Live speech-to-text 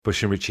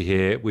Bush and Richie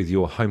here with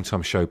your Home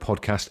Time Show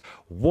podcast.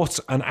 What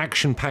an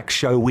action-packed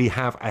show we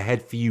have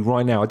ahead for you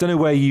right now. I don't know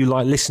where you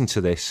listen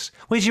to this.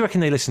 Where do you reckon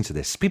they listen to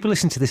this? People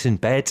listen to this in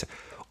bed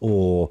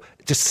or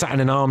just sat in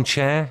an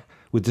armchair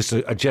with just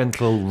a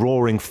gentle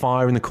roaring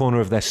fire in the corner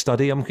of their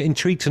study. I'm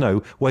intrigued to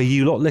know where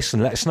you lot listen.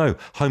 Let us know.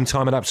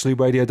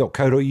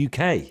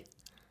 hometime@absoluteradio.co.uk.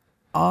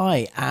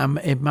 I am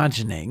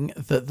imagining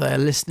that they're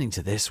listening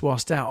to this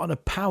whilst out on a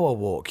power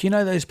walk. You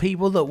know those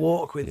people that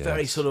walk with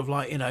very sort of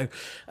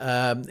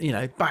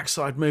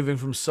backside moving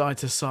from side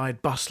to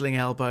side, bustling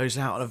elbows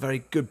out on a very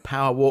good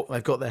power walk.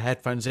 They've got their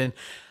headphones in.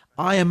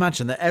 I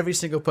imagine that every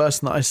single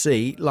person that I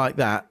see like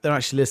that, they're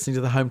actually listening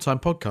to the Home Time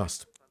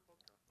podcast.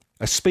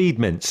 A speed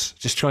mince,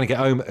 just trying to get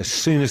home as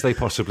soon as they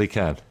possibly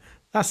can.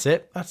 That's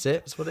it. That's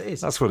what it is.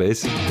 That's what it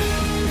is.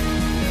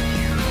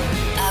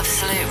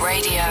 Absolute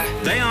Radio.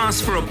 They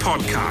asked for a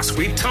podcast.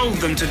 We told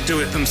them to do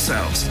it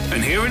themselves.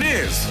 And here it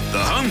is, the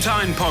Home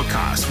Time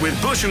Podcast with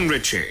Bush and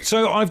Richie.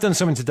 So I've done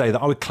something today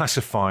that I would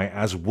classify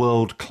as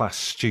world-class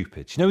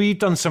stupid. You know, you've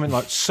done something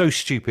like so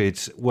stupid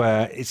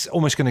where it's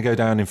almost going to go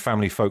down in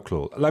family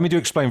folklore. Let me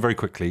explain very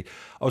quickly.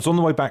 I was on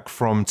the way back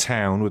from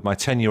town with my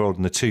 10-year-old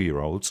and the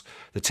 2-year-olds.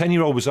 The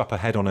 10-year-old was up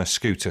ahead on her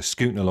scooter,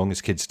 scooting along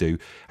as kids do,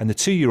 and the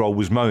 2-year-old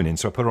was moaning,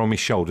 so I put her on my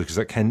shoulder because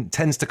that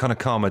tends to kind of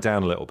calm her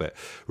down a little bit.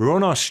 We were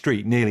on our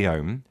street, nearly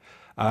home,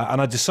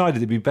 and I decided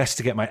it'd be best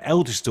to get my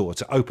eldest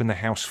daughter to open the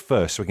house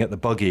first so we can get the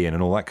buggy in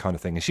and all that kind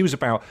of thing. And she was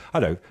about,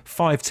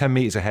 5-10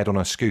 metres ahead on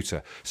her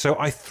scooter. So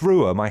I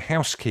threw her my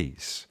house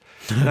keys.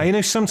 Now, you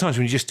know, sometimes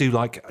when you just do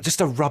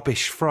just a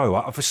rubbish throw,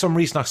 for some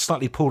reason I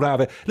slightly pulled out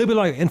of it. A little bit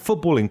like in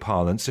footballing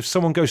parlance, if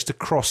someone goes to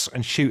cross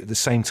and shoot at the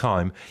same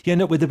time, you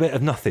end up with a bit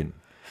of nothing.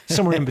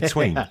 Somewhere in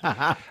between.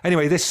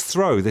 Anyway, this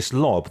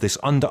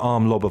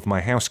underarm lob of my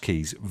house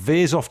keys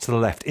veers off to the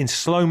left in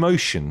slow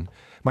motion.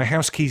 My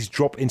house keys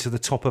drop into the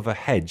top of a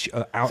hedge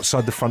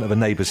outside the front of a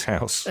neighbour's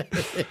house,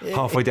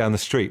 halfway down the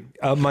street.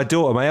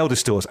 My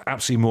eldest daughter's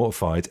absolutely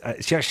mortified.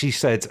 She actually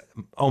said,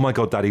 "Oh my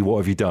God, Daddy, what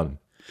have you done?"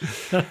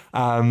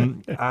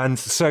 And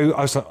so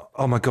I was like,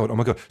 oh my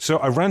God. So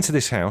I ran to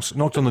this house,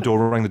 knocked on the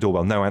door, rang the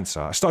doorbell, no answer.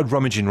 I started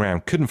rummaging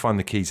around, couldn't find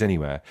the keys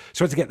anywhere.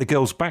 So I had to get the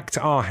girls back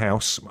to our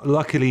house.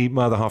 Luckily,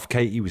 my other half,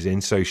 Katie, was in,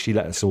 so she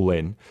let us all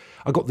in.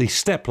 I got the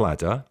step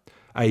ladder,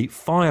 a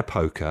fire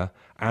poker,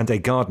 and a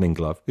gardening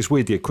glove. It's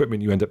weird, the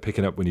equipment you end up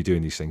picking up when you're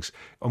doing these things.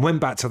 And went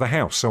back to the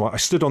house. So I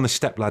stood on the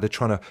step ladder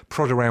trying to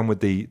prod around with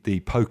the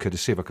poker to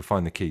see if I could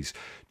find the keys.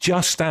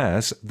 Just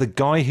as the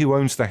guy who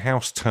owns the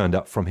house turned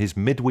up from his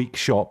midweek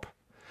shop,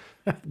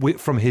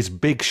 from his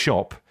big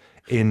shop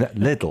in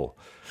Lidl.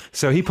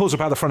 So he pulls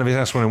up out the front of his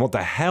house wondering, what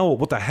the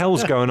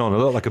hell's going on? I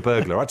look like a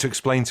burglar. I had to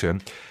explain to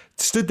him.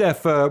 Stood there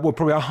for,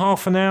 probably a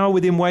half an hour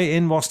with him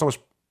waiting whilst I was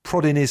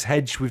prodding his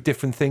hedge with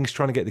different things,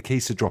 trying to get the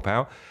keys to drop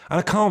out. And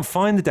I can't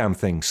find the damn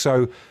thing.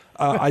 So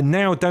I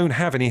now don't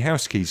have any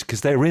house keys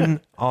because they're in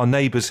our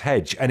neighbour's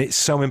hedge. And it's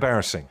so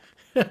embarrassing.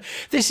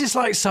 This is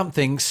like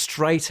something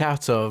straight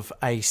out of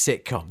a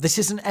sitcom. This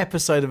is an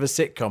episode of a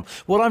sitcom.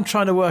 What I'm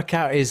trying to work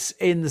out is,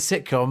 in the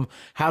sitcom,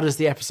 how does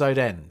the episode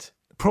end?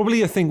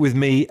 Probably a thing with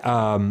me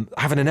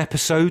having an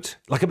episode,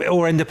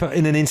 or end up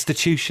in an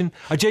institution.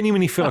 I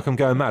genuinely feel like I'm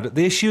going mad.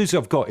 The issues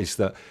I've got is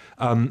that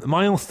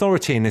my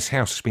authority in this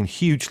house has been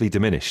hugely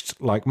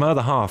diminished. Like my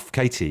other half,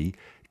 Katie,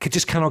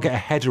 just cannot get her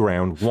head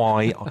around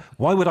why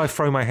would I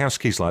throw my house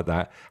keys like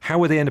that? How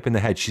would they end up in the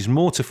hedge? She's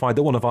mortified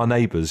that one of our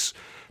neighbours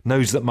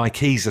knows that my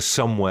keys are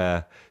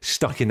somewhere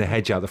stuck in the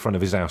hedge out the front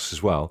of his house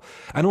as well.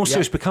 And also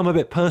It's become a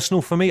bit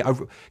personal for me.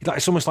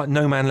 It's almost like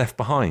No Man Left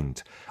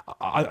Behind.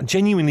 I'm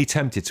genuinely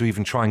tempted to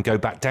even try and go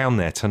back down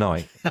there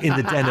tonight in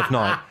the den of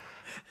night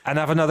and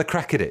have another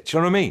crack at it. Do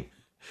you know what I mean?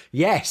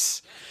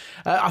 Yes.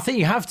 I think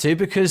you have to,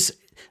 because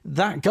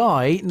that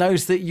guy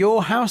knows that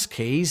your house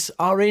keys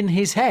are in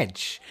his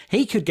hedge.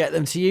 He could get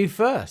them to you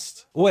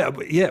first.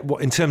 Well, yeah,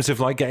 in terms of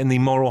getting the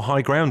moral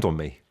high ground on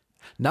me?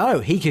 No,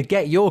 he could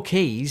get your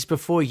keys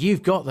before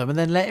you've got them and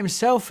then let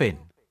himself in.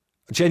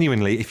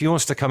 Genuinely, if he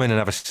wants to come in and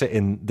have a sit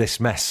in this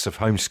mess of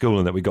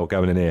homeschooling that we got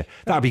going in here,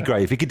 that'd be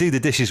great. If he could do the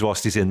dishes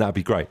whilst he's in, that'd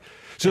be great.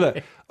 So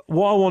look,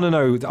 what I want to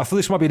know, I thought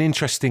this might be an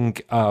interesting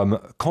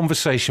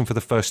conversation for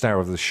the first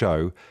hour of the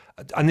show,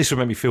 and this would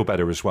make me feel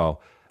better as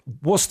well.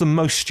 What's the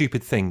most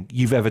stupid thing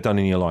you've ever done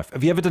in your life?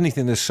 Have you ever done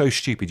anything that's so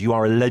stupid you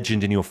are a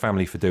legend in your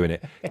family for doing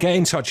it? Get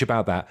in touch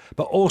about that.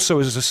 But also,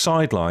 as a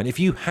sideline, if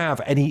you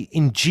have any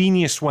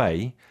ingenious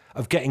way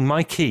of getting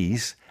my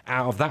keys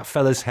out of that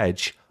fella's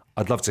hedge,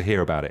 I'd love to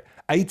hear about it.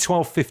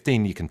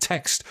 81215, you can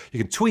text, you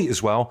can tweet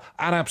as well,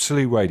 at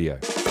Absolute Radio.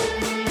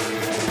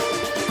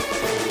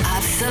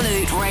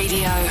 Absolute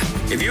Radio.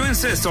 If you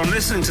insist on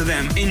listening to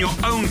them in your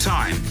own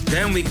time,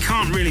 then we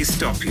can't really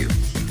stop you.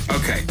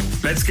 Okay,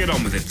 let's get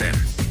on with it then.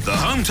 The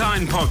Home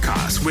Time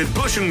Podcast with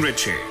Bush and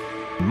Richie.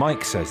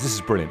 Mike says, this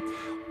is brilliant.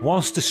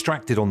 Whilst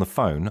distracted on the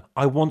phone,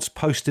 I once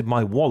posted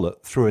my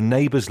wallet through a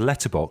neighbour's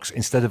letterbox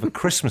instead of a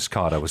Christmas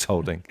card I was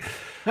holding.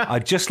 I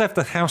just left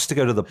the house to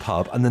go to the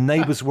pub and the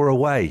neighbours were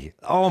away.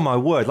 Oh, my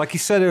word. Like you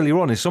said earlier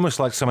on, it's almost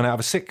like someone out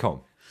of a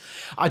sitcom.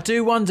 I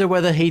do wonder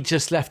whether he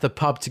just left the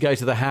pub to go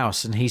to the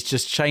house and he's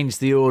just changed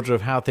the order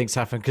of how things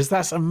happen, because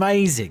that's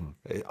amazing.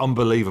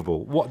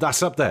 Unbelievable.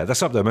 That's up there.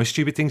 That's up there. Most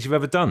stupid things you've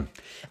ever done.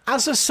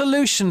 As a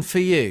solution for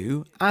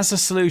you,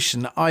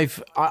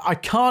 I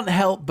can't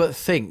help but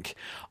think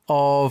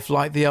of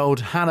like the old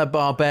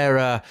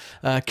Hanna-Barbera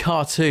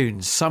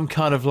cartoons, some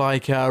kind of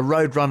like a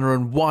Roadrunner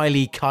and Wile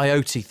E.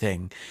 Coyote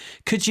thing.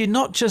 Could you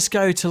not just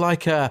go to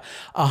like a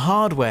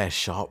hardware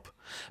shop,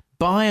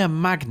 buy a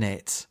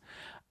magnet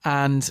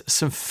and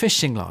some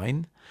fishing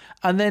line,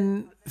 and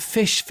then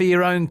fish for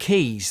your own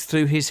keys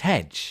through his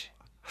hedge?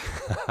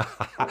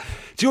 Do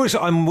you know what?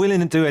 I'm willing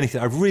to do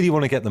anything. I really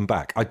want to get them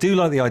back. I do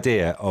like the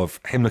idea of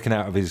him looking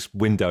out of his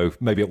window,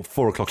 maybe at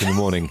 4 o'clock in the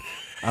morning,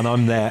 and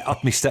I'm there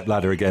up my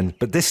stepladder again,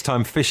 but this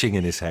time fishing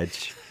in his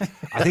hedge.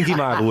 I think he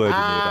might have a word with me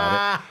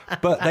about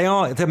it. But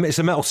it's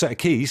a metal set of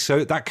keys,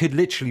 so that could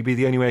literally be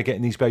the only way of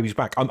getting these babies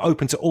back. I'm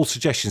open to all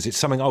suggestions. It's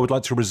something I would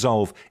like to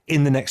resolve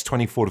in the next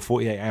 24 to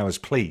 48 hours,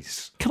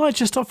 please. Can I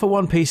just offer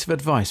one piece of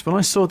advice? When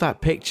I saw that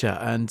picture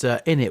and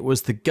in it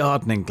was the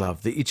gardening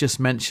glove that you just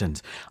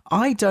mentioned,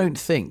 I don't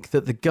think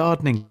that the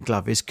gardening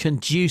glove is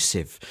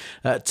conducive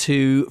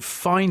to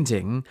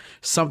finding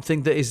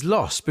something that is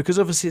lost, because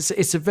obviously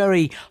it's a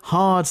very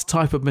hard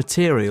type of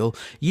material.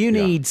 You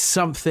need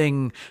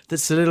something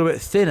that's a little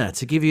bit thinner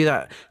to give you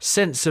that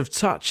sense of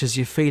touch as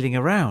you're feeling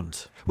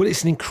around. Well,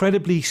 it's an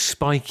incredibly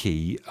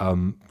spiky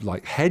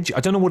like hedge. I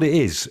don't know what it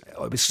is.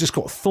 It's just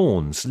got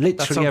thorns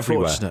literally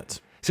everywhere. That's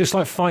unfortunate. So it's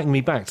like fighting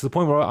me back to the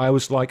point where I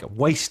was like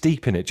waist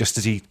deep in it just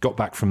as he got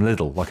back from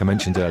Lidl, like I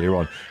mentioned earlier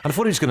on. And I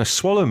thought he was going to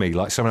swallow me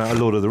like someone out of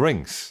Lord of the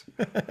Rings.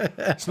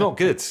 It's not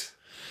good.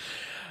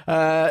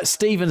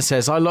 Stephen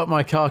says, I locked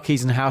my car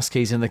keys and house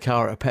keys in the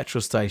car at a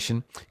petrol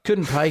station.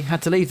 Couldn't pay,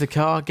 had to leave the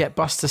car, get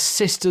bus to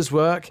sister's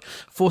work,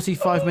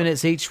 45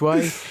 minutes each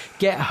way,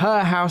 get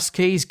her house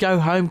keys, go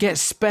home, get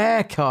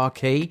spare car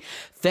key,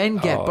 then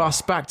get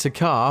bus back to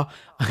car.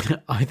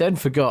 I then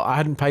forgot I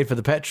hadn't paid for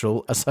the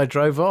petrol as I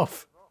drove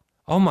off.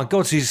 Oh my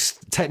God, so he's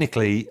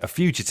technically a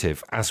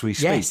fugitive as we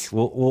speak. Yes.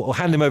 We'll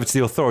hand him over to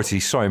the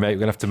authorities. Sorry, mate,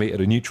 we're going to have to meet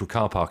at a neutral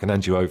car park and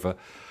hand you over.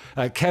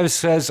 Kev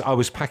says, I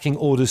was packing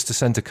orders to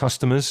send to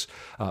customers.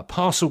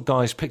 Parcel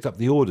guys picked up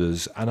the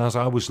orders, and as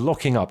I was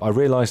locking up, I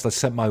realised I'd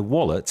sent my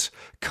wallet,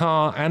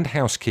 car and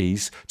house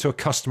keys to a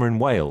customer in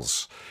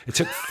Wales. It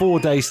took 4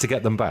 days to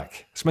get them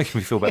back. It's making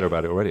me feel better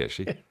about it already,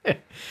 actually.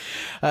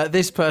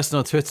 This person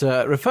on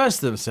Twitter refers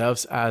to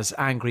themselves as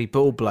Angry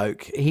Bull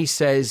Bloke. He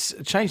says,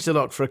 changed the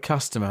lock for a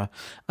customer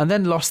and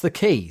then lost the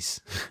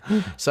keys.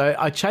 So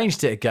I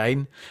changed it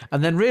again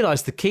and then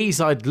realised the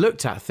keys I'd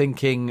looked at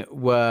thinking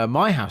were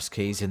my house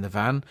keys in the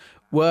van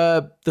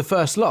were the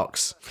first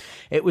locks.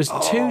 It was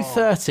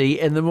 2:30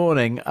 in the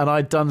morning and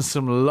I'd done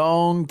some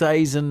long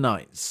days and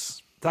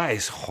nights. That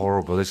is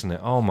horrible, isn't it?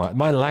 Oh,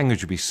 my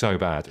language would be so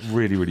bad.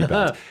 Really, really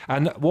bad.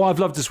 And what I've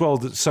loved as well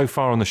that so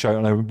far on the show,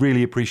 and I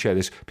really appreciate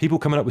this, people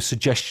coming up with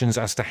suggestions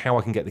as to how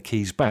I can get the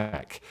keys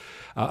back.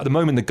 At the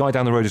moment, the guy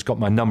down the road has got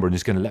my number and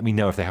is going to let me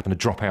know if they happen to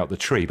drop out the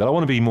tree. But I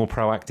want to be more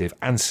proactive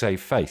and save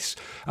face.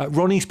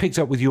 Ronnie's picked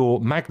up with your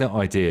magnet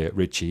idea,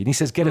 Richie, and he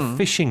says, get a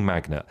fishing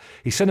magnet.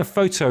 He sent a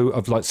photo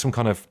of like some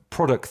kind of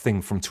product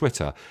thing from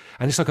Twitter,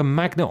 and it's like a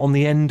magnet on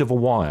the end of a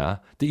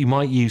wire that you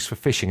might use for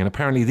fishing. And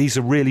apparently these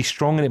are really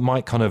strong and it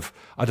might kind of,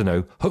 I don't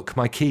know, hook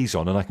my keys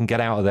on and I can get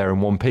out of there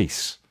in one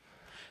piece.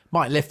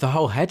 Might lift the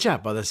whole hedge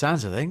out by the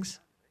sounds of things.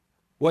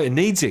 Well, it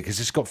needs it because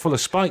it's got full of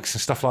spikes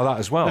and stuff like that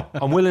as well.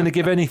 I'm willing to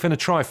give anything a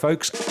try,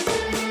 folks.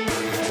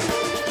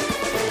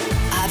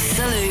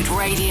 Absolute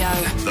Radio.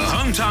 The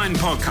Home Time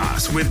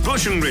Podcast with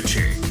Bush and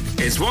Richie.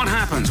 It's what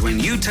happens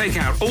when you take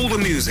out all the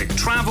music,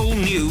 travel,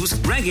 news,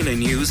 regular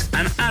news,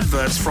 and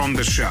adverts from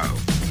the show.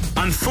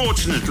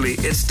 Unfortunately,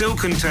 it still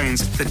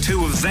contains the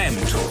two of them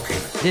talking.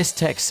 This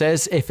text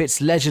says, if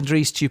it's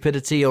legendary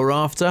stupidity you're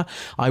after,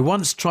 I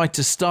once tried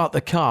to start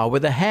the car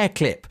with a hair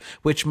clip,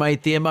 which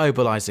made the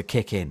immobiliser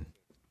kick in.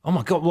 Oh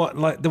my God, what,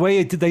 like the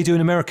way they do in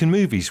American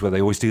movies where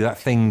they always do that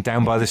thing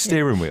down by the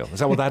steering wheel? Is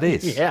that what that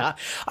is? Yeah,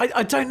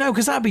 I don't know,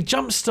 because that'd be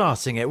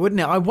jump-starting it, wouldn't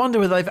it? I wonder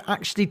whether they've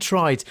actually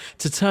tried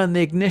to turn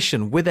the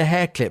ignition with a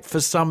hair clip for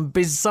some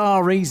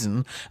bizarre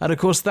reason, and of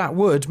course that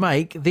would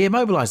make the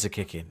immobiliser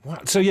kick in.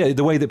 So yeah,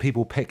 the way that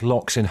people pick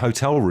locks in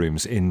hotel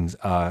rooms in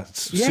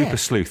Super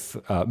Sleuth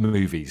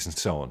movies and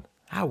so on.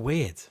 How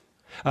weird.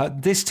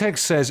 This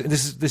text says,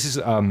 this is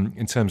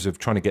in terms of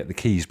trying to get the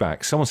keys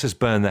back, someone says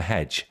burn the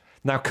hedge.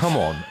 Now, come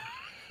on.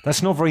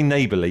 That's not very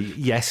neighbourly.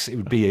 Yes, it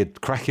would be a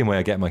cracking way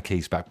of getting my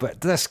keys back, but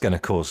that's going to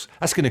cause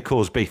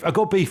beef. I've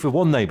got beef with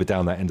one neighbour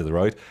down that end of the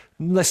road.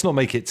 Let's not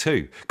make it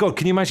two. God,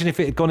 can you imagine if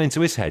it had gone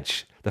into his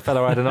hedge? The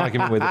fellow I had an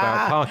argument with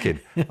about parking.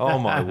 Oh,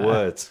 my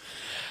word.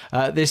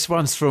 This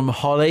one's from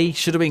Holly.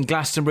 Should have been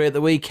Glastonbury at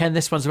the weekend.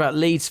 This one's about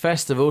Leeds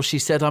Festival. She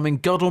said, I'm in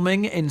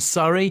Godalming in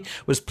Surrey.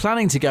 Was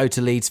planning to go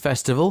to Leeds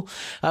Festival.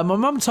 My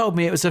mum told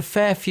me it was a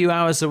fair few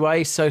hours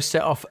away, so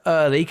set off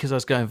early because I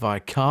was going via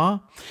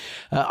car.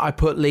 I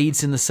put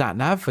Leeds in the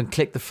sat-nav and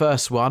clicked the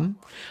first one.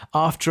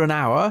 After an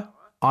hour,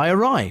 I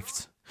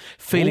arrived.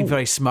 Feeling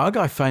very smug,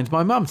 I phoned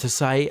my mum to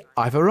say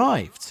I've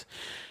arrived.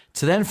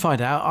 to then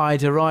find out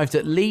I'd arrived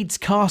at Leeds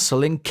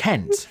Castle in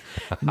Kent.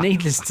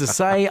 Needless to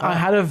say, I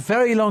had a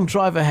very long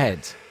drive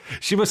ahead.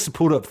 She must have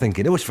pulled up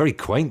thinking, oh, it's very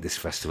quaint, this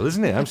festival,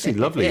 isn't it?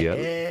 Absolutely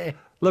lovely.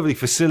 Lovely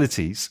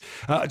facilities.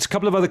 Just a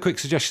couple of other quick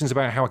suggestions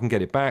about how I can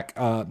get it back.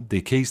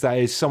 The keys, that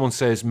is. Someone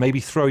says maybe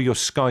throw your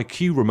Sky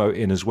Q remote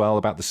in as well,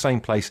 about the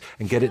same place,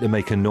 and get it to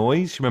make a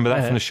noise. You remember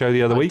that from the show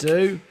the other week? I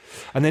do.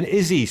 And then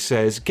Izzy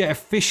says, get a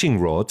fishing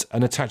rod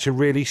and attach a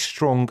really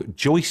strong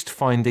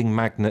joist-finding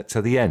magnet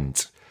to the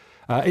end.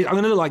 I'm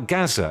going to look like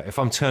Gaza if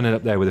I'm turning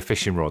up there with a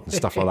fishing rod and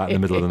stuff like that in the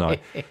middle of the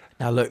night.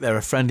 Now, look, they're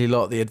a friendly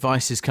lot. The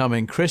advice is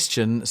coming.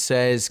 Christian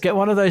says, get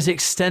one of those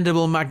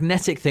extendable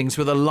magnetic things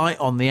with a light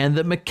on the end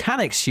that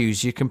mechanics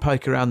use. You can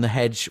poke around the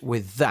hedge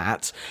with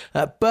that.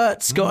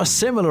 Bert's got a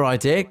similar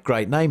idea.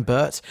 Great name,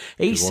 Bert.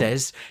 He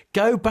says,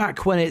 go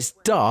back when it's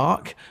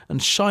dark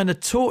and shine a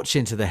torch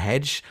into the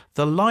hedge.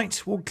 The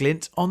light will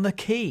glint on the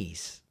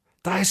keys.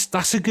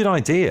 That's a good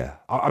idea.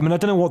 I mean, I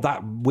don't know what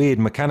that weird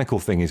mechanical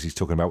thing is he's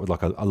talking about with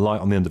like a light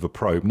on the end of a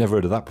probe. Never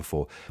heard of that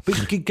before. But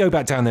you could go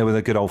back down there with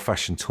a good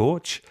old-fashioned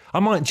torch.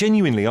 I might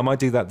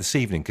do that this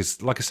evening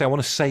because, like I say, I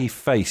want to save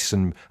face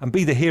and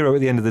be the hero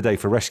at the end of the day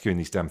for rescuing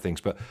these damn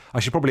things. But I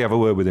should probably have a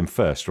word with him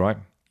first, right?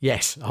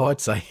 Yes, I'd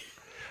say.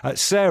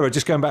 Sarah,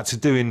 just going back to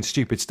doing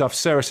stupid stuff.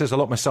 Sarah says, I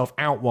locked myself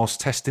out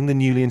whilst testing the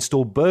newly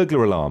installed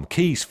burglar alarm.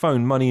 Keys,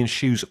 phone, money and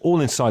shoes all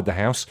inside the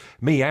house.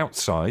 Me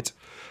outside.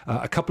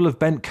 A couple of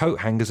bent coat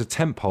hangers, a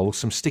tent pole,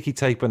 some sticky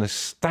tape and a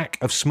stack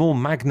of small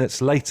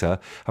magnets later,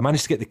 I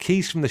managed to get the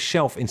keys from the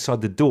shelf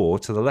inside the door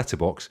to the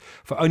letterbox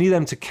for only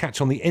them to catch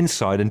on the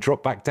inside and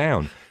drop back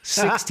down.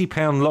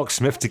 £60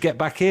 locksmith to get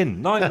back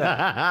in.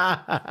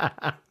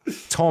 Nightmare.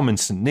 Tom in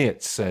St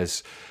Neots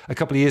says, a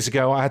couple of years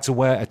ago I had to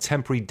wear a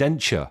temporary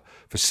denture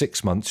for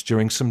 6 months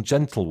during some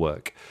dental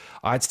work.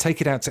 I had to take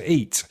it out to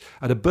eat.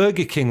 At a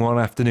Burger King one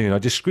afternoon, I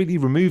discreetly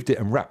removed it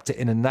and wrapped it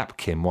in a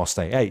napkin whilst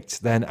I ate.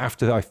 Then,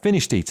 after I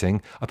finished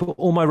eating, I put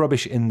all my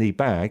rubbish in the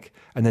bag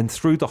and then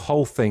threw the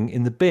whole thing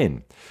in the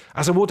bin.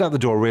 As I walked out the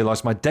door, I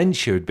realised my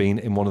denture had been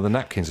in one of the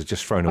napkins I'd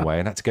just thrown away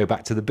and had to go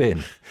back to the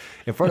bin.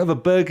 In front of a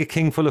Burger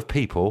King full of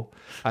people,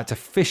 I had to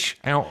fish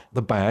out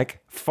the bag,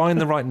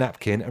 find the right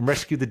napkin and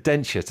rescue the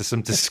denture to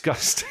some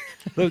disgusting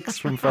looks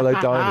from fellow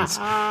diners.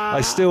 I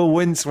still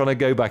wince when I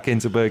go back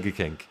into Burger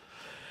King.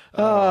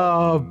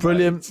 Oh,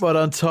 brilliant. Well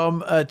done,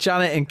 Tom.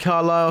 Janet in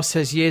Carlisle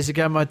says, years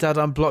ago, my dad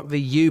unblocked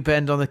the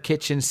U-bend on the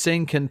kitchen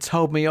sink and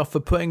told me off for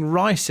putting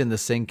rice in the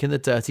sink in the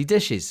dirty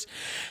dishes.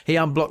 He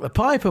unblocked the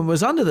pipe and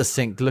was under the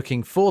sink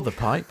looking for the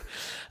pipe,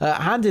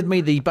 handed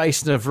me the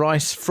basin of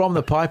rice from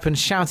the pipe and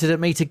shouted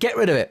at me to get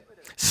rid of it.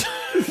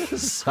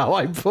 So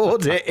I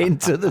poured it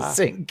into the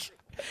sink.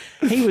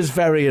 He was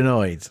very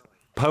annoyed.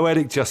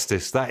 Poetic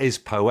justice. That is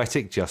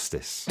poetic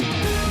justice.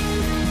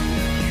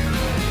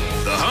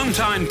 The Home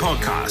Time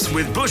Podcast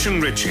with Bush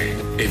and Richie.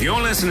 If you're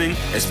listening,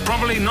 it's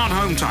probably not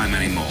Home Time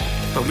anymore,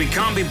 but we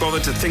can't be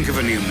bothered to think of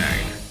a new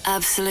name.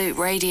 Absolute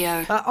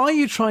Radio. Are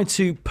you trying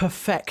to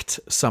perfect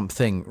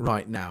something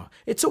right now?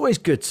 It's always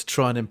good to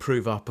try and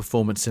improve our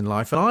performance in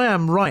life, and I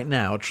am right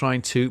now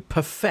trying to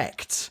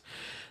perfect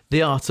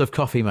the art of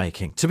coffee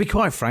making. To be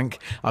quite frank,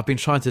 I've been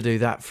trying to do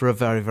that for a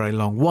very, very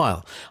long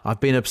while.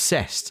 I've been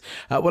obsessed.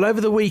 Well, over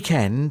the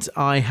weekend,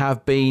 I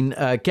have been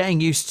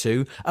getting used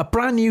to a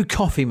brand new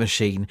coffee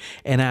machine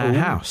in our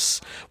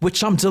house,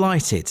 which I'm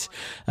delighted.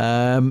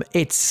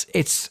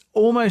 It's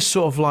almost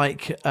sort of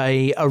like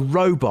a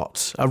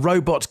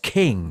robot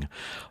king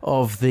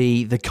of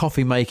the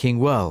coffee making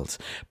world.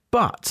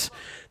 But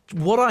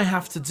what I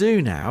have to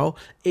do now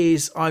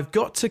is I've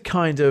got to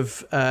kind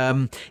of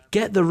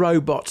get the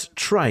robot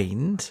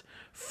trained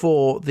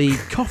for the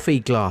coffee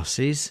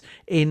glasses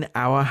in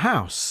our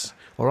house.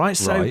 All right,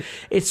 so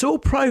It's all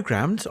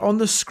programmed on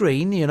the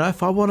screen. You know,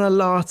 if I want a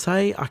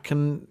latte, I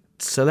can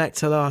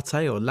select a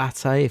latte or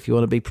latte if you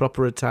want to be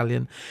proper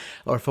Italian,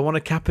 or if I want a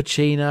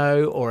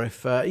cappuccino, or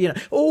if,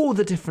 all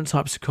the different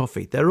types of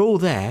coffee. They're all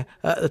there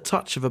at the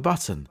touch of a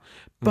button.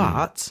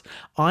 But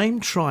I'm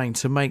trying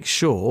to make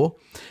sure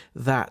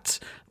that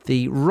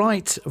the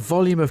right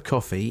volume of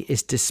coffee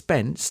is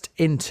dispensed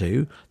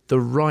into the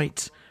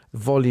right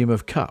volume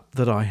of cup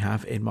that I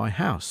have in my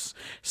house.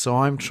 So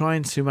I'm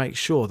trying to make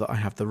sure that I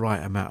have the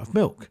right amount of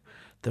milk,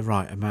 the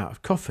right amount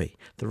of coffee,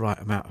 the right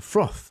amount of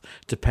froth,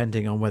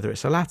 depending on whether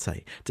it's a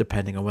latte,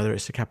 depending on whether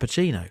it's a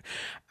cappuccino.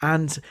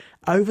 And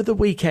over the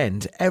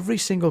weekend, every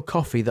single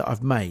coffee that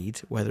I've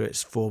made, whether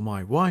it's for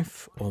my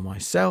wife or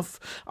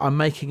myself, I'm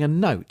making a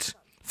note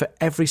for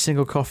every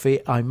single coffee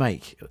I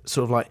make.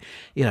 Sort of like,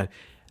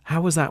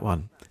 how was that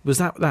one? Was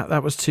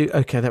that was too,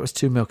 okay, that was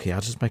too milky.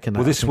 I'll just make a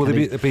note. Will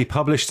it be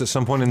published at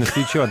some point in the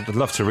future? I'd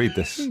love to read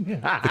this.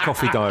 The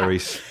Coffee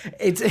Diaries.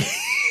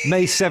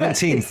 May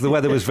 17th, the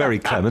weather was very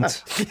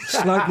clement.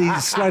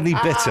 Slightly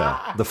bitter,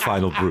 the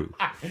final brew.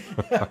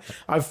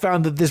 I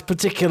found that this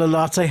particular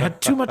latte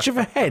had too much of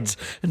a head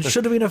and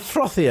should have been a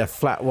frothier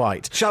flat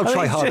white. Shall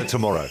try harder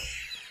tomorrow.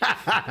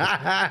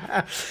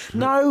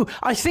 No,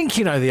 I think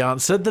you know the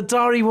answer. The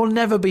diary will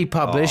never be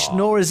published,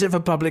 nor is it for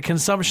public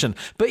consumption.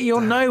 But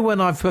you'll know when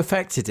I've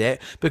perfected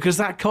it, because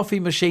that coffee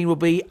machine will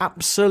be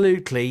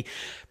absolutely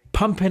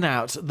pumping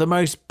out the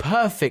most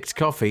perfect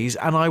coffees,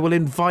 and I will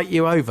invite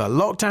you over.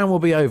 Lockdown will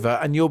be over,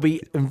 and you'll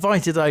be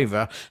invited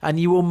over, and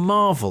you will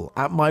marvel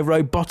at my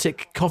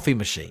robotic coffee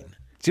machine.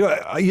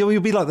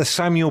 You'll be like the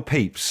Samuel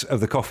Pepys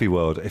of the coffee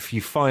world if you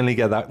finally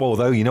get that. Well,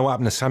 though, you know what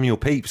happened to Samuel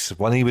Pepys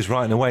when he was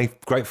writing away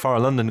Great Fire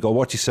of London? Got to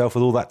watch yourself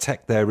with all that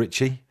tech there,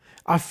 Richie.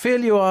 I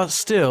feel you are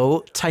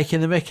still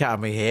taking the mick out of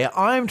me here.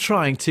 I'm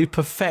trying to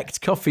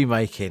perfect coffee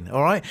making,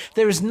 all right?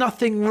 There is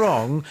nothing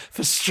wrong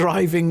for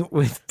striving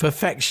with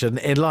perfection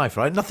in life,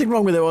 right? Nothing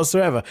wrong with it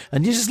whatsoever.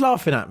 And you're just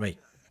laughing at me.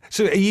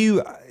 So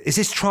is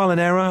this trial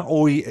and error,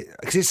 or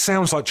because it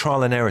sounds like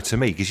trial and error to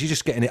me, because you're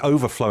just getting it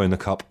overflowing the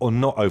cup or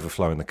not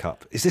overflowing the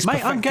cup? Is this?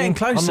 Mate, I'm getting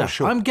closer. I'm not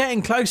sure. I'm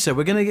getting closer.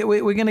 We're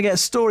gonna get a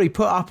story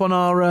put up on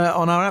our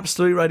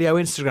Absolute Radio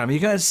Instagram. You're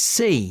going to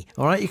see,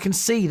 all right? You can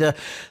see the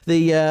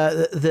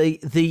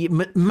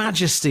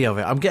majesty of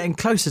it. I'm getting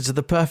closer to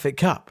the perfect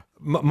cup.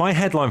 My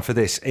headline for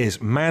this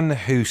is "Man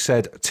who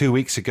said 2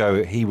 weeks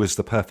ago he was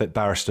the perfect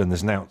barrister and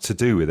there's now to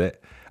do with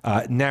it."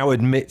 Now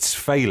admits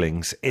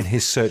failings in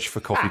his search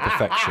for coffee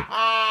perfection.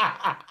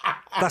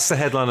 That's the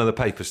headline of the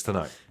papers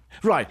tonight.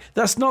 Right,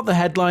 that's not the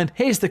headline.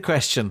 Here's the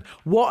question.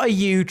 What are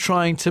you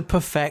trying to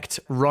perfect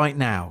right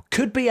now?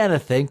 Could be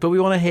anything, but we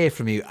want to hear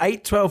from you.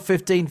 8, 12,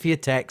 15 for your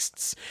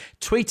texts.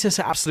 Tweet us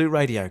at Absolute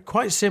Radio.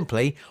 Quite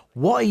simply,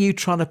 what are you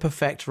trying to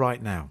perfect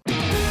right now?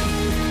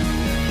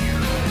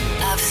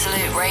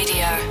 Absolute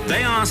Radio.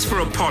 They asked for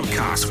a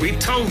podcast. We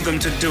told them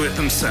to do it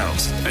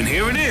themselves. And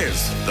here it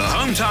is, the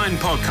Home Time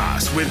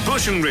Podcast with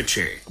Bush and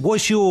Richie.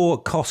 What's your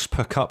cost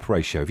per cup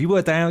ratio? Have you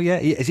worked that out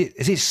yet?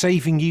 Is it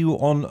saving you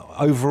on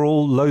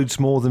overall loads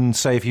more than,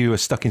 say, if you were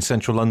stuck in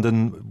central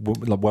London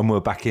when we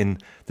were back in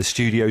the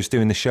studios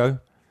doing the show?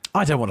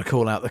 I don't want to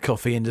call out the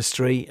coffee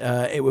industry.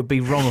 It would be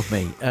wrong of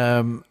me.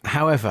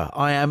 However,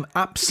 I am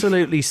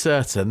absolutely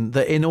certain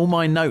that in all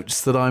my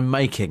notes that I'm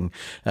making,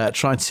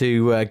 trying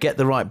to get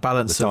the right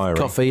balance of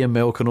coffee and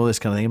milk and all this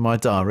kind of thing in my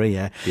diary,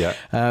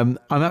 I'm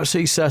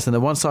absolutely certain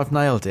that once I've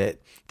nailed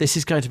it, this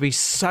is going to be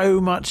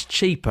so much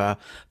cheaper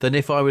than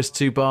if I was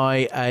to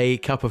buy a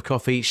cup of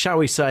coffee, shall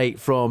we say,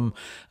 from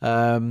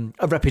a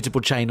reputable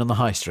chain on the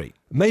high street.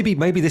 Maybe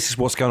this is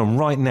what's going on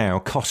right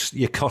now.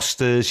 Your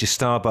Costas, your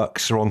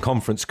Starbucks are on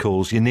conference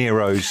calls, your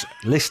Neros,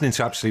 listening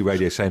to Absolute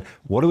Radio saying,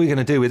 what are we going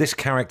to do with this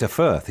character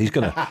Firth? He's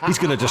going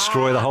to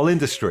destroy the whole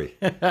industry.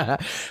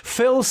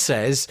 Phil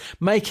says,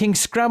 making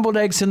scrambled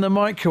eggs in the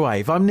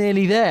microwave. I'm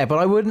nearly there, but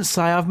I wouldn't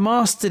say I've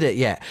mastered it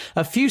yet.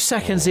 A few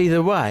seconds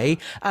either way,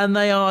 and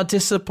they are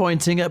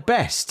disappointing at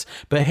best,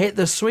 but hit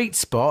the sweet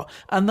spot,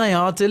 and they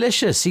are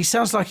delicious. He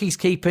sounds like he's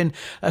keeping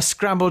a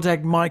scrambled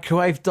egg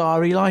microwave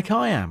diary like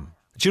I am.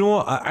 Do you know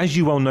what? As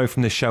you well know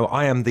from this show,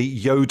 I am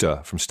the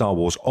Yoda from Star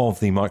Wars of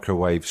the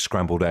microwave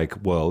scrambled egg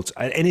world.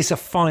 And it's a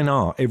fine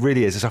art. It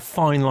really is. It's a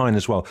fine line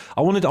as well.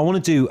 I want to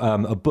do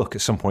a book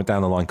at some point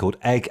down the line called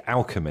Egg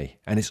Alchemy.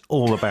 And it's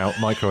all about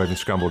microwaving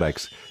scrambled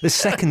eggs. There's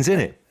seconds in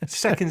it.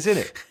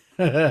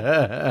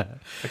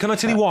 Can I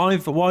tell you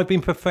what I've been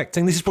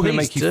perfecting? This is probably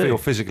going to make you feel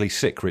physically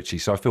sick, Richie,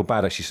 so I feel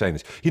bad actually saying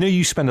this. You know,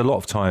 you spend a lot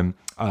of time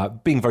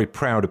being very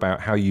proud about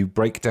how you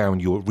break down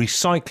your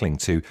recycling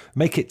to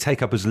make it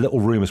take up as little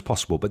room as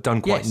possible, but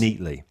done quite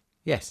neatly.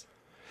 Yes.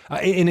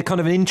 In a kind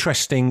of an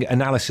interesting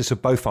analysis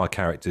of both our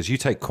characters, you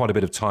take quite a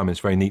bit of time and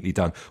it's very neatly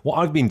done. What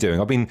I've been doing,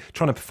 I've been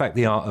trying to perfect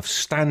the art of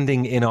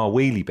standing in our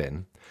wheelie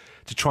bin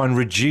to try and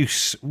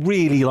reduce,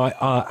 really like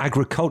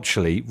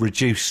agriculturally,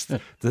 reduce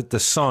the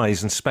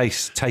size and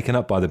space taken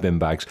up by the bin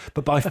bags,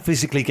 but by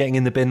physically getting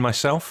in the bin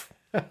myself.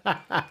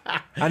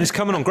 And it's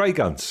coming on great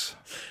guns.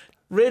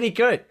 Really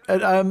good.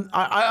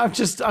 I'm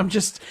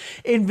just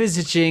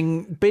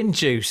envisaging bin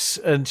juice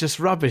and just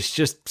rubbish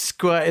just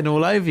squirting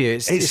all over you.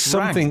 It's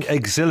something rank.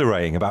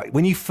 Exhilarating about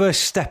when you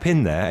first step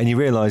in there and you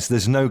realise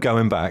there's no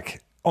going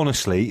back.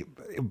 Honestly,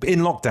 in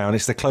lockdown,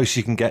 it's the closest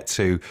you can get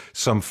to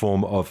some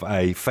form of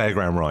a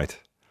fairground ride.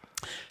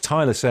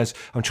 Tyler says,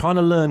 I'm trying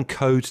to learn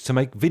code to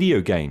make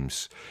video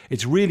games.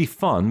 It's really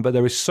fun, but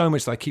there is so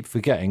much that I keep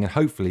forgetting, and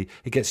hopefully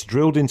it gets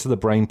drilled into the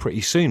brain pretty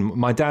soon.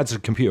 My dad's a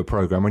computer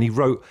programmer, and he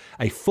wrote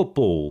a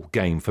football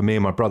game for me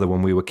and my brother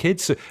when we were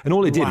kids. And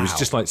all it did was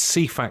just like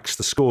CFAX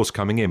the scores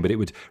coming in, but it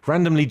would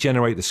randomly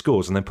generate the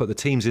scores and then put the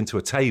teams into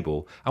a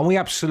table, and we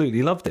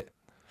absolutely loved it.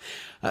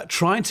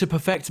 Trying to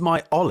perfect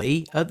my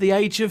Ollie at the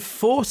age of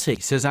 40,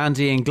 says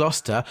Andy in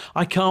Gloucester.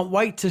 I can't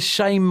wait to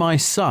shame my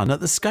son at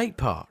the skate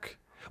park.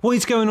 What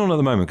is going on at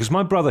the moment? Because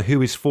my brother,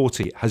 who is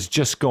 40, has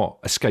just got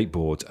a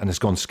skateboard and has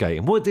gone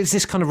skating. What is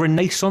this kind of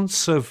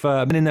renaissance of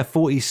men in their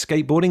 40s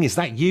skateboarding? Is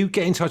that you?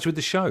 Get in touch with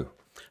the show.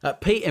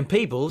 Pete in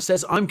Peebles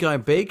says, I'm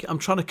going big. I'm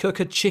trying to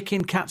cook a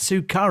chicken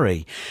katsu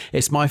curry.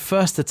 It's my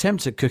first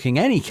attempt at cooking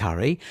any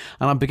curry,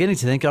 and I'm beginning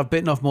to think I've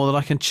bitten off more than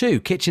I can chew.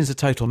 Kitchen's a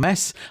total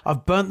mess.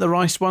 I've burnt the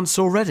rice once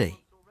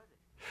already.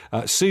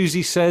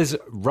 Susie says,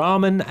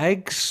 ramen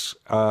eggs.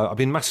 I've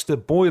been master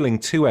boiling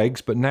 2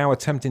 eggs, but now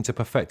attempting to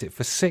perfect it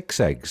for 6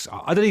 eggs.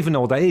 I don't even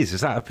know what that is.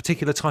 Is that a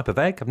particular type of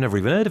egg? I've never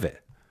even heard of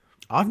it.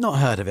 I've not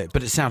heard of it,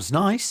 but it sounds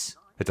nice.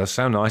 It does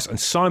sound nice. And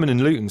Simon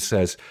in Luton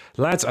says,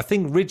 lads, I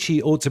think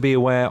Richie ought to be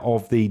aware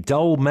of the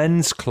Dull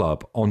Men's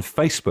Club on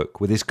Facebook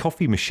with his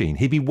coffee machine.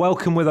 He'd be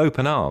welcome with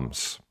open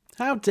arms.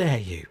 How dare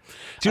you?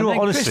 Do you know what,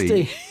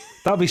 honestly,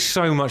 that'd be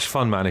so much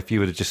fun, man, if you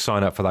were to just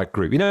sign up for that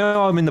group. You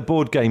know, I'm in the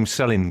board game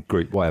selling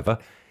group, whatever.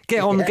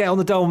 Get on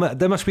the Dull Men.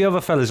 There must be other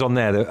fellas on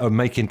there that are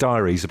making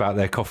diaries about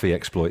their coffee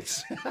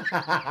exploits.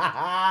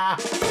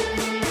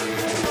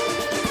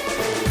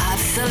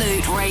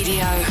 Absolute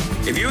Radio.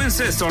 If you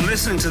insist on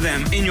listening to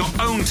them in your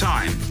own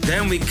time,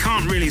 then we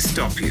can't really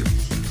stop you.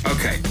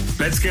 Okay,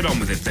 let's get on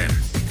with it then.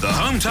 The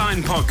Home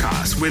Time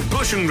Podcast with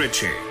Bush and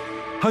Richie.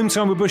 Home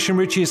Time with Bush and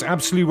Richie is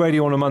Absolute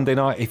Radio on a Monday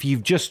night. If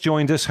you've just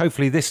joined us,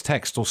 hopefully this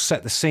text will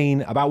set the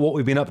scene about what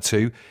we've been up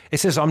to. It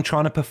says, I'm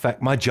trying to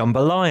perfect my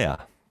jambalaya.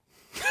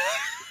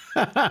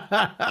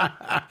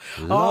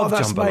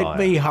 That's made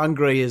me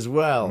hungry as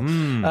well.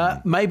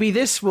 Maybe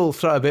this will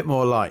throw a bit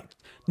more light.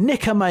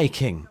 Knicker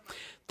making.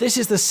 This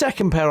is the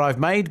second pair I've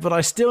made, but I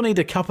still need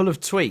a couple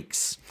of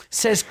tweaks.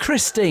 Says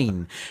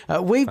Christine,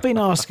 we've been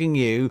asking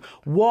you,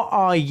 what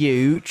are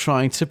you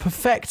trying to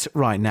perfect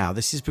right now?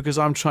 This is because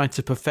I'm trying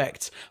to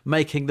perfect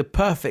making the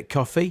perfect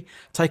coffee,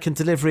 taking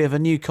delivery of a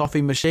new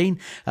coffee machine.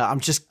 I'm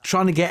just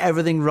trying to get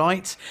everything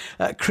right.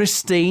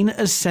 Christine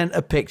has sent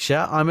a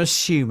picture, I'm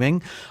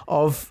assuming,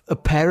 of a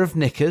pair of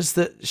knickers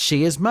that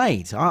she has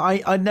made.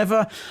 I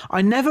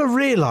never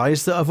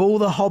realised that of all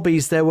the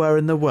hobbies there were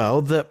in the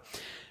world, that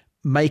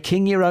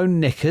making your own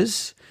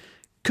knickers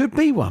could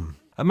be one.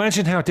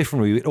 Imagine how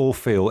different we would all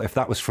feel if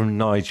that was from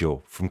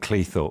Nigel from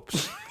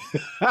Cleethorpes.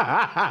 But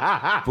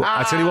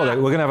I tell you what,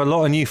 we're going to have a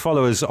lot of new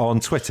followers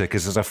on Twitter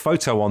because there's a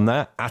photo on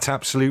there at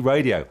Absolute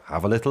Radio.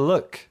 Have a little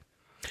look.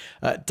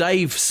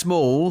 Dave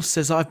Small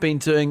says, I've been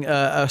doing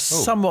a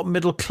somewhat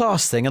middle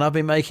class thing and I've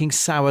been making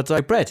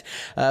sourdough bread.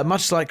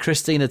 Much like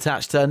Christine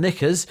attached her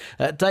knickers,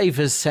 Dave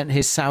has sent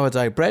his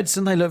sourdough breads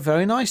and they look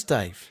very nice,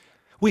 Dave.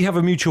 We have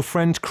a mutual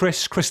friend,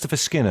 Christopher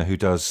Skinner, who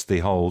does the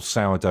whole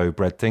sourdough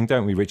bread thing,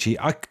 don't we, Richie?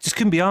 I just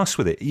couldn't be arsed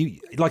with it.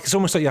 It's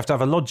almost like you have to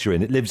have a lodger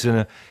in. It lives in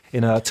a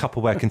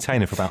Tupperware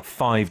container for about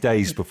 5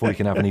 days before you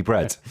can have any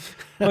bread.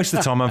 Most of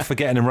the time I'm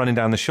forgetting and running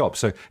down the shop,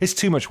 so it's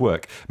too much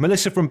work.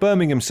 Melissa from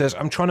Birmingham says,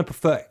 I'm trying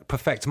to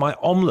perfect my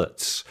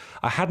omelettes.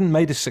 I hadn't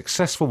made a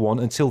successful one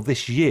until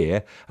this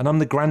year, and I'm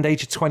the grand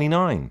age of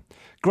 29.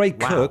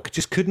 Great cook,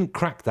 just couldn't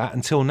crack that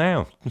until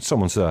now.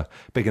 Someone's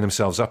bigging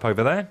themselves up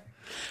over there.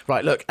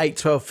 Right, look, 8,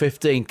 12,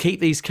 15.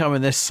 Keep these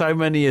coming. There's so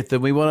many of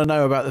them. We want to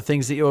know about the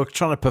things that you're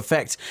trying to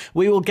perfect.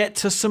 We will get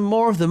to some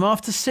more of them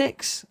after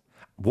 6.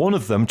 One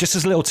of them, just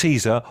as a little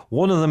teaser,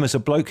 one of them is a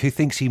bloke who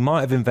thinks he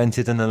might have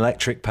invented an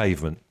electric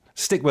pavement.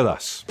 Stick with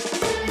us.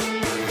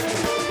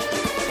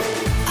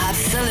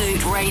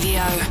 Absolute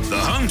Radio. The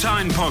Home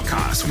Time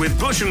Podcast with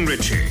Bush and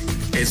Richie.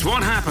 It's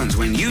what happens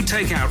when you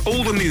take out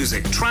all the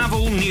music,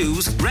 travel,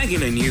 news,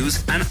 regular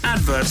news, and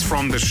adverts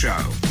from the show.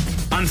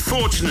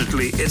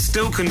 Unfortunately, it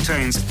still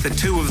contains the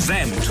two of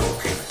them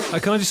talking.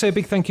 Can I just say a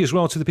big thank you as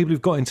well to the people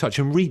who've got in touch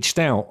and reached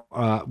out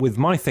with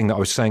my thing that I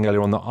was saying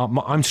earlier on, that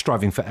I'm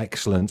striving for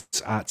excellence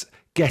at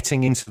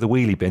getting into the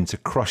wheelie bin to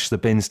crush the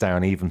bins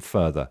down even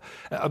further.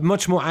 A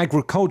much more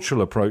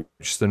agricultural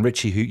approach than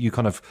Richie, who you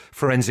kind of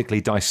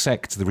forensically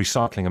dissect the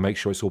recycling and make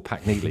sure it's all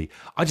packed neatly.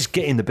 I just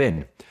get in the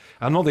bin.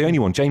 I'm not the only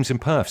one. James in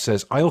Perth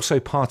says, I also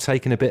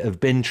partake in a bit of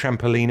bin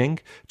trampolining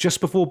just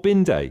before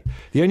bin day.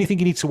 The only thing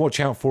you need to watch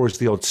out for is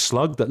the odd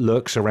slug that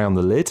lurks around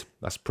the lid.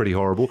 That's pretty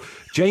horrible.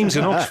 James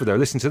in Oxford, though,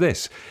 listen to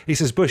this. He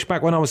says, Bush,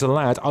 back when I was a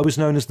lad, I was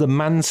known as the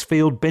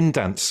Mansfield bin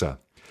dancer.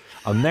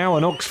 I'm now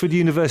an Oxford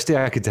University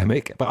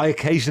academic, but I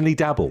occasionally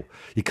dabble.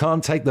 You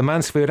can't take the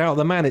Mansfield out of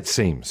the man, it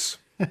seems.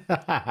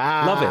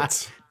 Love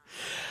it.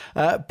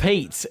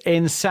 Pete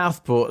in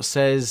Southport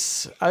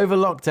says, over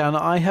lockdown,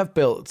 I have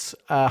built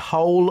a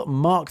whole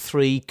Mark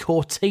III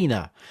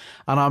Cortina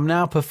and I'm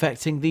now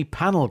perfecting the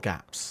panel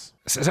gaps.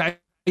 Is that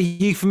a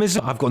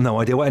euphemism? I've got no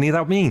idea what any of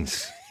that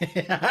means.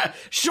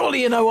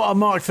 Surely you know what a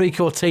Mark III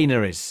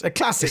Cortina is. A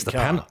classic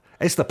car.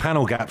 It's the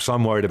panel gaps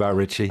I'm worried about,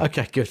 Richie.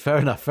 Okay, good. Fair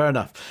enough.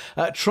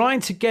 Trying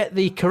to get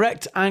the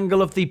correct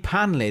angle of the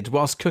pan lid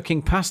whilst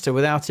cooking pasta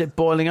without it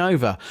boiling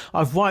over.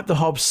 I've wiped the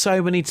hob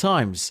so many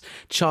times.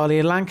 Charlie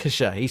in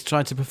Lancashire, he's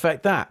trying to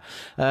perfect that.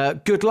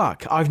 Good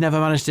luck. I've never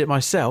managed it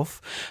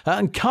myself.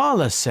 And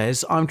Carla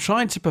says, I'm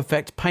trying to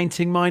perfect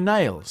painting my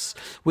nails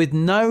with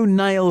no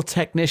nail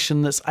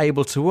technician that's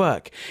able to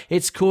work.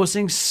 It's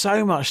causing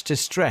so much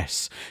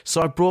distress.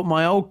 So I brought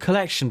my old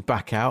collection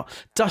back out,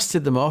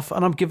 dusted them off,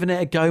 and I'm giving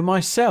it a go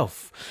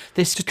myself.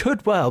 This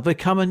could well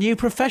become a new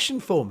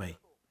profession for me.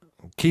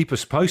 Keep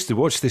us posted.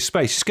 Watch this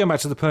space. Just going back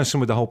to the person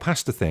with the whole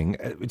pasta thing,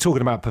 we're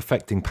talking about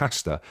perfecting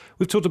pasta.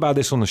 We've talked about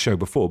this on the show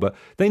before, but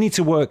they need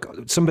to work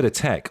some bit of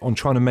tech on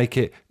trying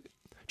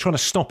trying to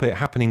stop it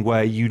happening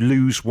where you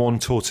lose one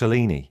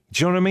tortellini.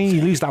 Do you know what I mean?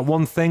 You lose that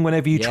one thing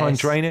whenever you try and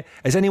drain it.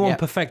 Has anyone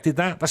perfected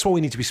that? That's what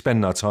we need to be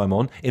spending our time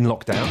on in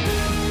lockdown.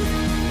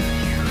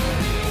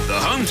 The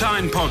Home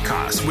Time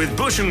Podcast with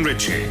Bush and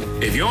Richie.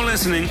 If you're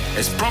listening,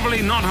 it's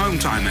probably not Home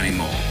Time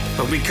anymore,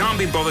 but we can't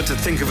be bothered to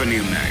think of a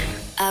new name.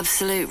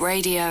 Absolute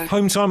Radio.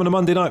 Home time on a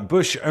Monday night.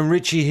 Bush and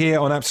Richie here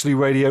on Absolute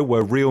Radio,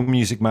 where real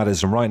music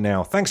matters. And right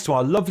now, thanks to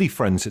our lovely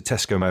friends at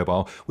Tesco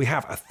Mobile, we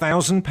have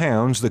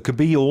 £1,000 that could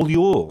be all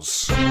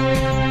yours.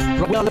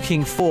 We're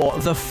looking for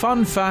the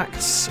fun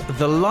facts,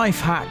 the life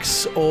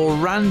hacks, or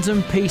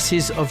random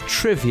pieces of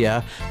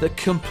trivia that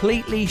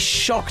completely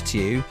shocked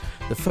you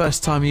the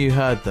first time you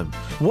heard them.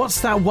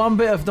 What's that one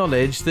bit of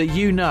knowledge that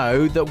you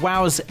know that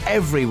wows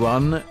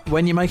everyone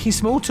when you're making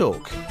small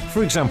talk?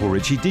 For example,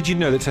 Richie, did you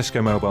know that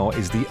Tesco Mobile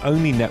is the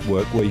only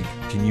network where you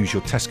can use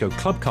your Tesco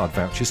Club Card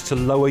vouchers to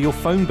lower your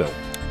phone bill?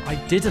 I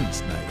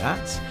didn't know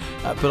that,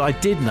 but I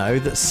did know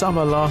that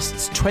summer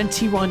lasts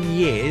 21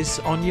 years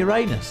on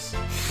Uranus.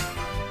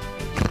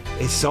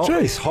 It's hot.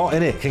 It's hot,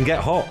 innit? It can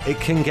get hot. It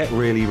can get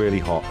really, really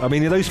hot. I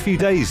mean, in those few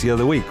days the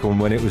other week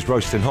when it was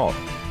roasting hot,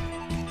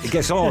 it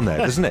gets hot on there,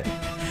 doesn't it?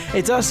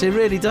 It does. It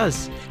really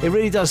does. It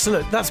really does. So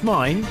look, that's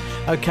mine.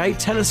 Okay,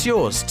 tell us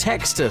yours.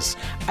 Text us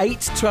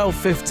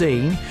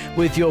 81215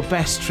 with your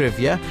best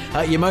trivia,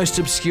 your most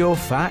obscure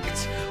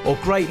fact, or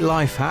great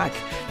life hack,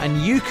 and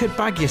you could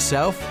bag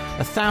yourself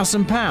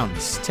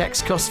 £1,000.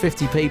 Text costs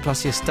 50p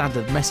plus your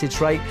standard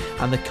message rate,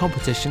 and the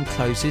competition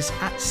closes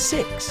at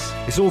 6.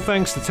 It's all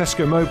thanks to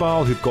Tesco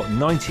Mobile, who've got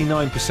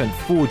 99%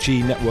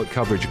 4G network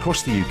coverage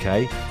across the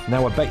UK.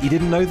 Now, I bet you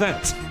didn't know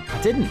that.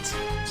 I didn't.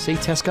 See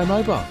Tesco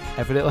Mobile.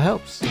 Every little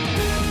helps.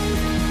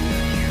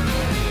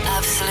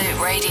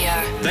 Absolute Radio.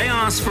 They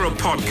asked for a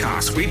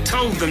podcast. We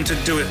told them to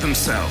do it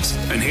themselves.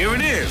 And here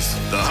it is.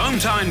 The Home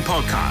Time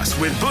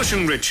Podcast with Bush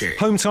and Richie.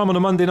 Home time on a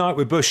Monday night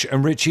with Bush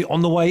and Richie.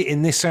 On the way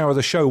in this hour of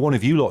the show, one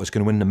of you lot is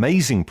going to win an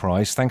amazing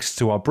prize thanks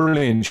to our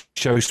brilliant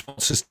show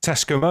sponsors,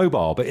 Tesco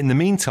Mobile. But in the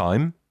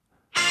meantime...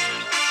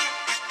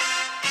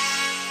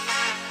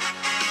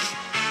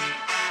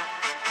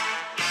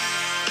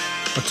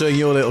 I'm doing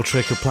your little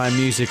trick of playing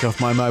music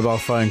off my mobile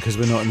phone because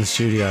we're not in the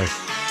studio.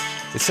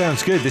 It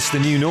sounds good. This is the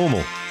new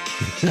normal.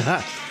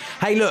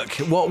 Hey, look,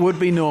 what would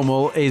be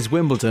normal is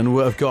Wimbledon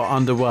would have got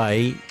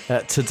underway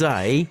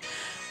today,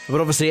 but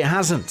obviously it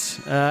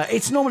hasn't.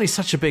 It's normally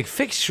such a big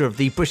fixture of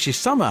the Bushish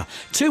summer.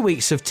 2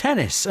 weeks of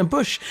tennis. And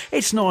Bush,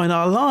 it's not in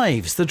our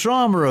lives. The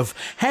drama of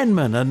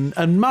Henman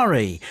and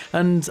Murray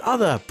and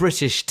other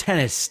British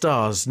tennis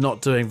stars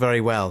not doing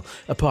very well,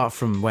 apart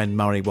from when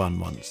Murray won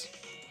once.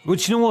 Well,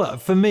 do you know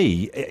what? For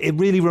me, it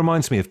really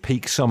reminds me of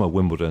peak summer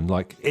Wimbledon,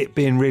 like it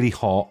being really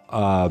hot,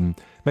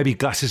 maybe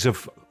glasses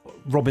of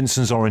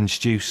Robinson's orange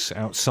juice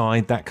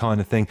outside, that kind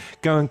of thing.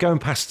 Going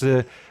past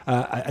an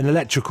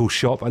electrical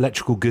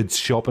goods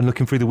shop and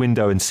looking through the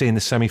window and seeing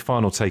the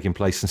semi-final taking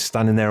place and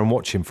standing there and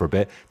watching for a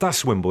bit.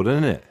 That's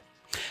Wimbledon, isn't it?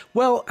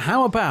 Well,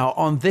 how about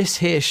on this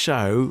here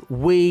show,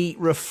 we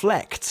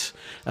reflect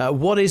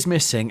what is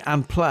missing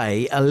and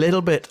play a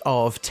little bit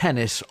of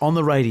tennis on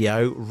the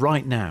radio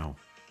right now.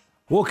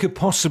 What could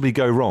possibly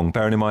go wrong,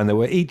 bearing in mind that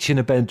we're each in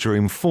a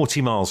bedroom 40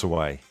 miles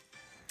away?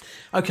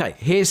 Okay,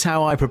 here's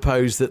how I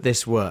propose that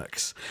this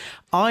works.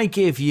 I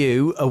give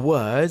you a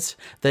word,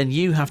 then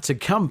you have to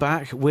come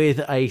back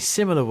with a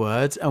similar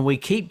word, and we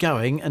keep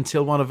going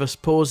until one of us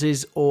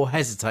pauses or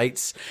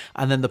hesitates,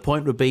 and then the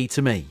point would be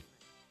to me.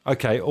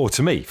 Okay, or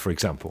to me, for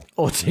example.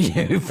 Or to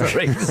you, for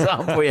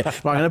example. Yeah.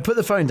 Right, I'm going to put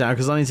the phone down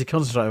because I need to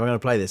concentrate if I'm going to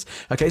play this.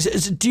 Okay,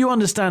 so do you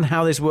understand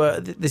how this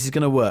is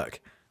going to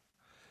work?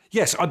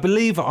 Yes, I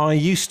believe I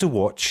used to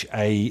watch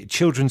a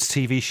children's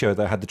TV show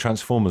that had the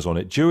Transformers on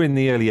it during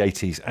the early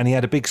 80s, and he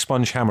had a big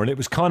sponge hammer, and it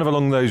was kind of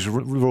along those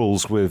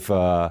rules with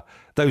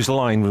those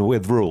lines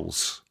with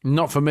rules.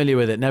 Not familiar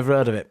with it. Never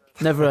heard of it.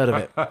 Never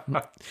heard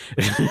of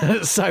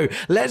it. So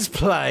let's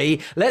play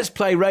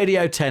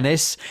radio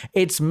tennis.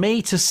 It's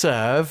me to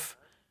serve.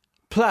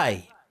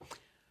 Play.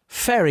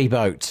 Ferry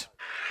boat.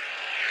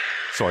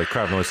 Sorry,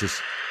 crowd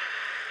noises.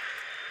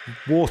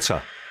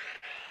 Water.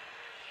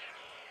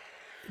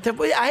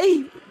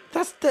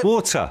 That's the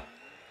Water.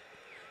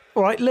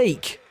 All right,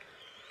 leak.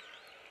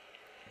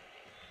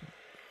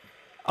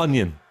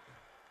 Onion.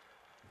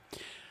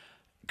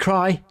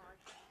 Cry.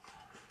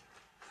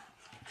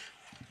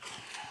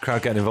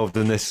 Crowd getting involved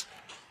in this.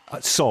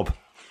 Sob.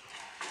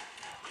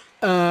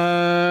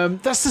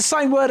 That's the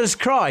same word as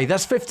cry.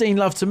 That's 15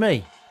 love to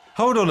me.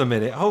 Hold on a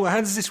minute. How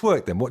does this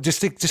work then? What?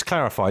 Just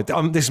clarify.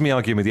 This is me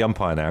arguing with the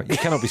umpire now. You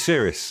cannot be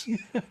serious.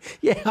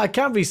 Yeah, I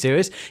can be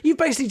serious. You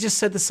basically just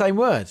said the same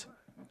word.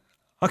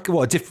 Okay,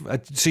 what?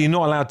 So you're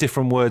not allowed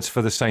different words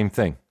for the same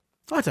thing?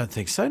 I don't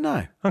think so,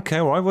 no. Okay,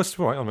 all right.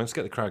 Let's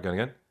get the crowd going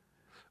again.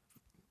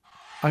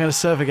 I'm going to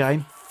serve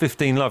again.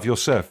 15 love, your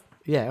serve.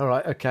 Yeah, all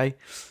right, okay.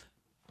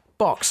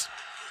 Box.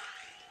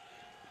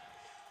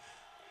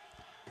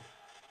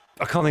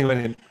 I can't think of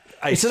anything.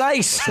 It's an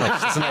ace. It's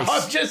an ace.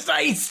 I've just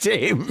aced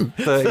him.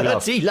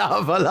 30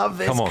 love. I love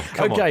this. Come on.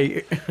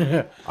 Okay.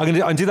 I'm going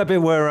to do that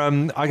bit where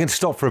I'm going to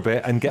stop for a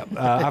bit and get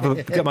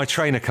my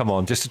trainer come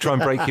on just to try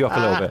and break you up a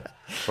little bit.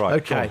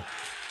 Right. Okay.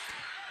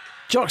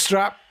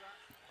 Jockstrap.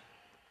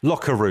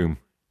 Locker room.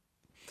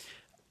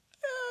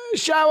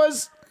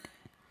 Showers.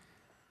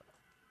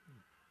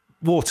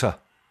 Water.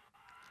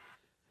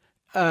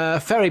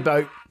 Ferry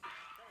boat.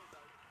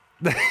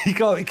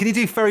 Can you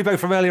do ferry boat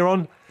from earlier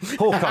on?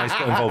 Hawkeye's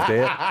got involved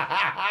here.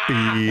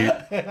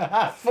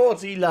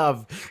 40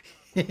 love.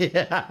 40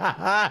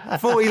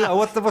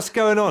 what's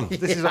going on?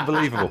 This is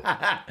unbelievable.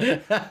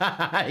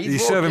 He's You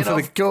serve him for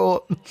the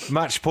court.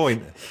 match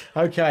point.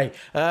 Okay.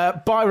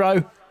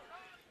 Biro.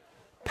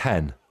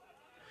 Pen.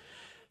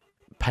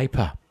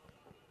 Paper.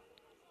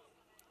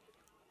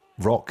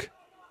 Rock.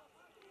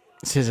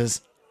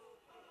 Scissors.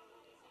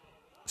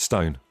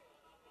 Stone.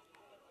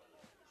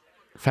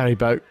 Ferry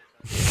boat.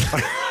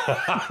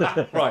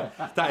 Right,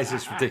 that is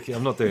just ridiculous.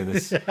 I'm not doing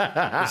this. It's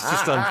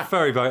just done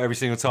ferry boat every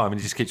single time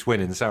and he just keeps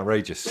winning. It's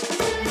outrageous.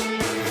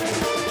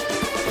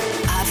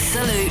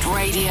 Absolute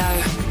Radio.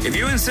 If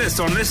you insist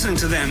on listening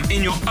to them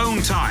in your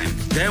own time,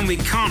 then we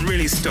can't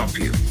really stop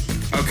you.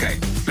 Okay,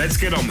 let's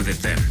get on with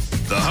it then.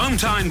 The Home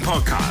Time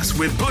Podcast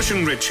with Bush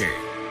and Richie.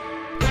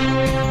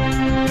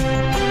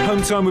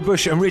 Home Time with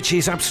Bush and Richie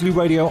is Absolute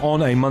Radio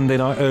on a Monday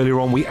night.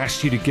 Earlier on, we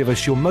asked you to give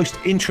us your most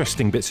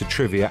interesting bits of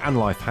trivia and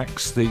life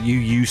hacks that you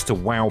use to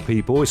wow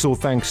people. It's all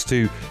thanks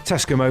to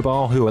Tesco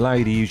Mobile, who allow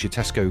you to use your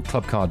Tesco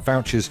Club Card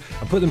vouchers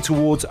and put them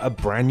towards a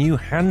brand new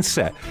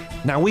handset.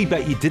 Now, we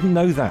bet you didn't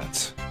know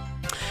that.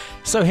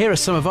 So here are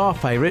some of our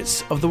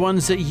favourites of the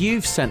ones that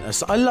you've sent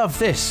us. I love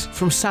this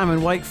from Sam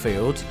in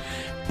Wakefield.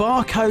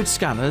 Barcode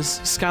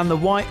scanners scan the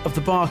white of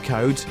the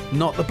barcode,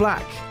 not the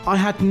black. I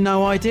had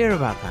no idea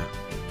about that.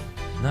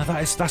 No,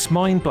 that's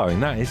mind-blowing,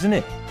 that, isn't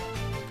it?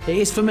 It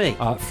is for me.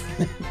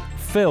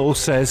 Phil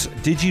says,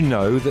 did you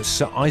know that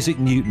Sir Isaac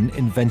Newton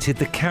invented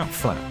the cat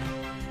flap?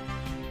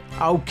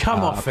 Oh,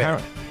 come off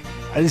it.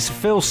 As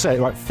Phil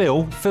said, right,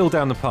 Phil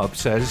down the pub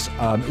says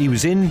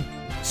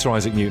Sir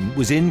Isaac Newton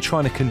was in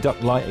trying to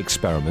conduct light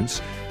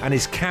experiments and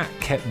his cat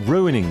kept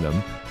ruining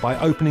them by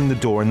opening the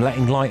door and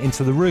letting light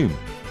into the room.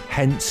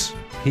 Hence,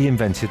 he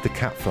invented the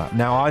cat flap.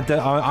 Now,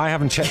 I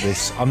haven't checked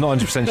this. I'm not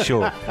 100%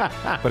 sure.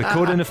 But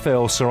according to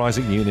Phil, Sir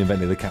Isaac Newton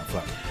invented the cat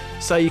flap.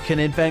 So you can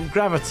invent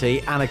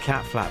gravity and a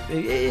cat flap.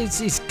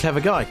 He's a clever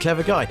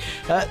guy.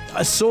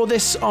 I saw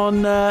this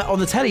on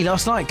the telly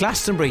last night,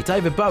 Glastonbury,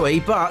 David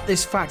Bowie. But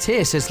this fact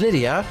here says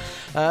Lydia,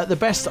 the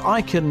best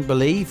I can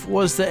believe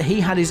was that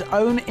he had his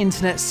own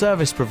internet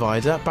service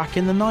provider back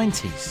in the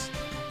 90s.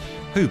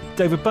 Who?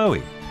 David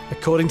Bowie?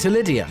 According to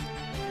Lydia.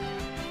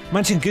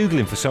 Imagine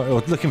Googling for someone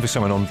or looking for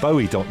someone on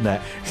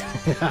Bowie.net.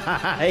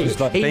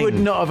 He would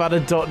not have had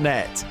a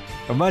 .net.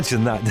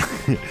 Imagine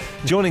that.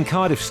 John in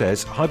Cardiff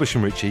says, hi Bush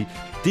and Richie,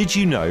 did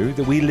you know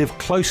that we live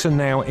closer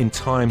now in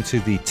time to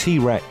the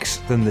T-Rex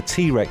than the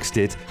T-Rex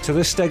did to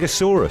the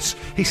Stegosaurus?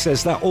 He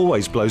says that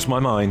always blows my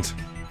mind.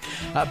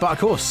 But of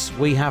course,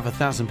 we have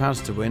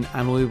 £1,000 to win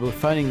and we were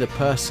phoning the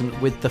person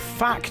with the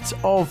fact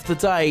of the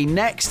day.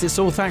 Next, it's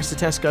all thanks to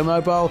Tesco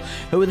Mobile,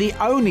 who are the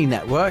only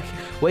network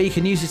where you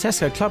can use your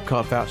Tesco Club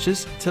Card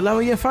vouchers to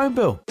lower your phone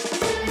bill.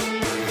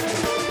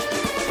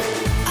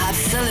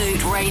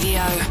 Absolute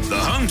Radio. The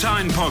Home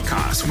Time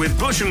Podcast with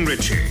Bush and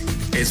Richie.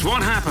 It's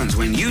what happens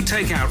when you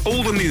take out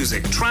all the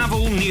music,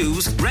 travel,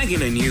 news,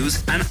 regular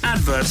news, and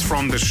adverts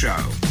from the show.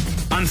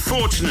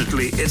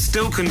 Unfortunately, it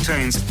still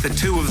contains the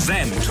two of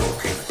them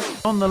talking.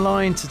 On the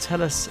line to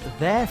tell us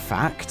their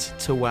fact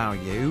to wow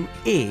you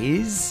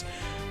is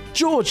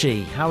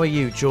Georgie. How are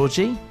you,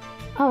 Georgie?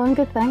 Oh, I'm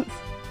good, thanks.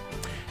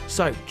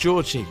 So,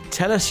 Georgie,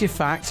 tell us your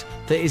fact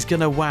that is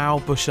going to wow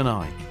Bush and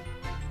I.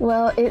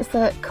 Well, it's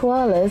that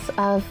koalas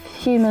have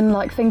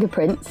human-like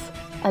fingerprints,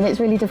 and it's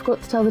really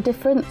difficult to tell the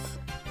difference.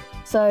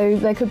 So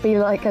there could be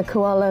like a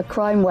koala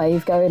crime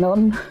wave going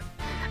on,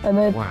 and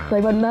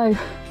they won't know.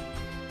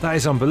 That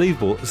is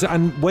unbelievable.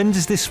 And when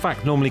does this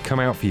fact normally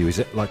come out for you? Is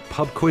it like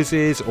pub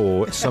quizzes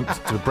or something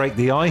to break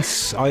the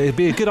ice? It'd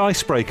be a good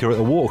icebreaker at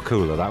the water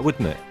cooler, that,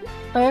 wouldn't it?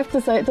 I have to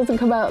say, it doesn't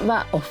come out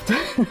that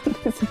often.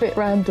 It's a bit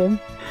random.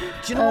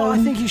 Do you know what?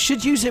 I think you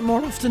should use it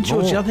more often,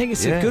 Georgie. I think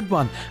it's a good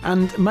one.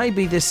 And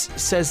maybe this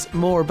says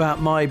more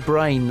about my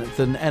brain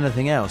than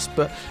anything else.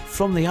 But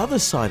from the other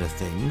side of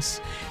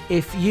things,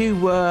 if you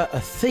were a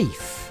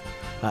thief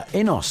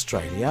in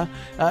Australia,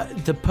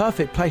 the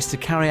perfect place to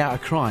carry out a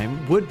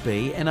crime would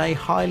be in a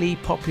highly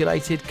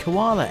populated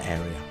koala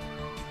area.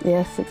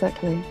 Yes,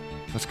 exactly.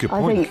 That's a good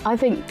point. I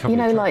think you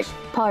know, like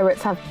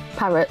pirates have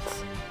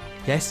parrots.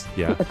 Yes?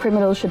 Yeah. The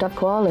criminals should have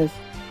koalas.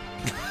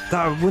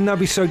 Wouldn't that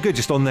be so good,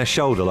 just on their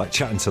shoulder, like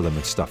chatting to them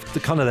and stuff?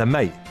 They're kind of their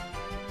mate.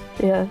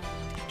 Yeah.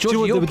 Georgie,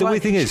 Do you know what, the playing-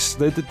 weird thing is,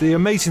 the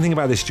amazing thing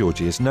about this,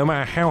 Georgie, is no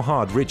matter how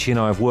hard Richie and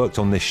I have worked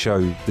on this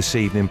show this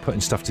evening,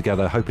 putting stuff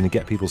together, hoping to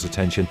get people's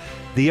attention,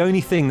 the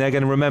only thing they're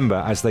going to remember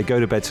as they go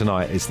to bed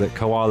tonight is that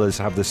koalas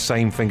have the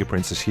same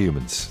fingerprints as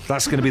humans.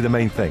 That's going to be the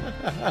main thing.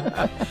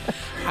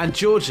 And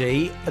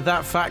Georgie,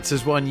 that fact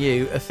has won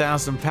you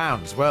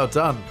 £1,000. Well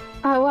done.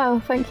 Oh, wow,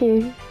 thank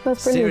you.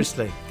 That's brilliant.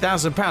 Seriously,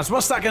 £1,000.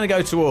 What's that going to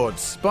go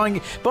towards?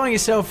 Buying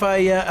yourself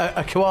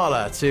a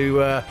koala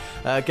to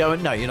go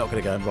and... No, you're not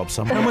going to go and rob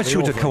someone. How much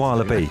would a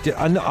koala be?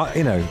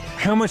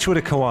 How much would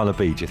a koala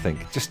be, do you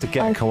think, just to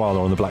get a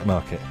koala on the black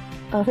market?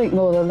 I think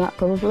more than that,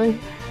 probably.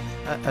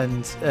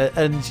 And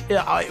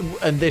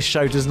this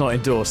show does not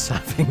endorse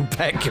having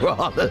pet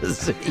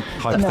koalas.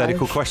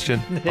 Hypothetical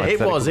question. It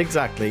was,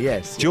 exactly,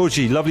 yes.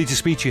 Georgie, lovely to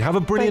speak to you. Have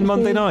a brilliant Thank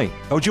Monday you. night.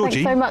 Oh,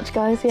 Georgie. Thanks so much,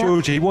 guys. Yeah.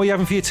 Georgie, what are you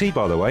having for your tea,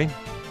 by the way?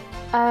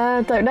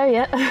 Don't know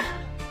yet.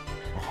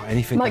 Oh,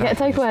 anything. Might get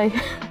a takeaway.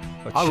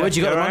 Oh, where'd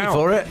you got the money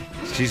for it?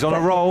 She's on a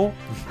roll.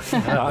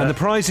 And the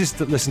prizes,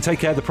 listen, take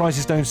care. The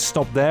prizes don't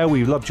stop there.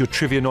 We loved your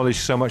trivia knowledge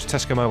so much.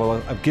 Tesco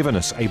Mobile have given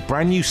us a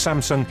brand new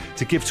Samsung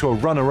to give to a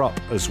runner-up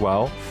as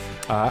well.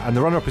 And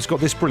the runner-up has got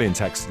this brilliant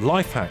text.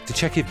 Life hack to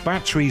check if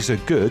batteries are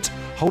good.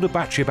 Hold a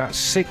battery about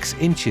 6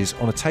 inches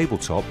on a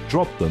tabletop.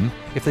 Drop them.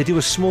 If they do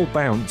a small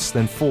bounce,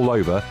 then fall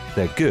over,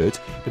 they're good.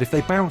 But if they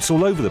bounce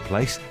all over the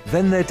place,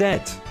 then they're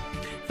dead.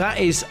 That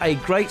is a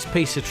great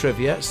piece of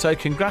trivia. So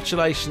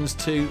congratulations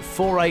to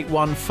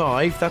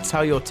 4815. That's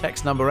how your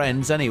text number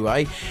ends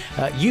anyway.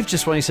 You've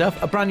just won yourself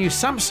a brand new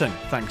Samsung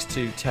thanks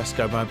to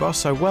Tesco Mobile.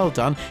 So well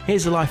done.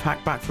 Here's a life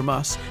hack back from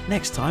us.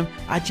 Next time,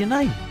 add your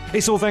name.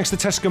 It's all thanks to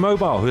Tesco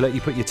Mobile, who let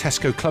you put your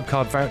Tesco Club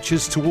Card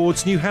vouchers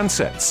towards new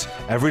handsets.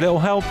 Every little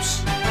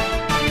helps.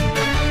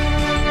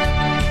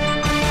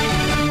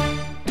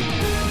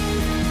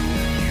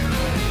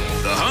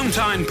 Home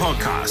Time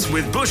Podcast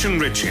with Bush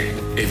and Richie.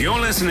 If you're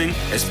listening,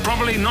 it's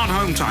probably not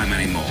Home Time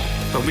anymore,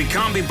 but we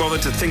can't be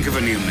bothered to think of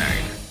a new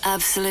name.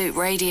 Absolute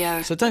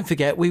Radio. So don't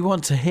forget, we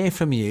want to hear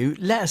from you.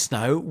 Let us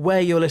know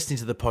where you're listening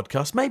to the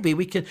podcast. Maybe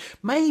we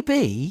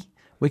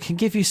can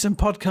give you some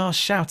podcast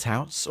shout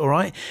outs, all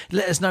right?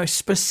 Let us know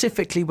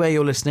specifically where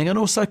you're listening and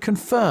also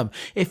confirm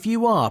if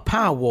you are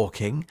power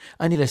walking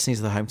and you're listening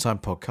to the Home Time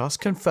Podcast,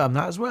 confirm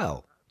that as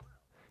well.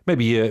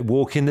 Maybe you're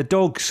walking the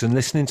dogs and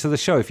listening to the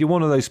show. If you're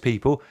one of those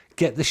people,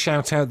 get the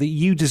shout out that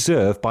you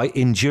deserve by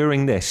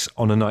enduring this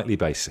on a nightly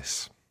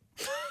basis.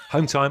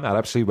 Hometime at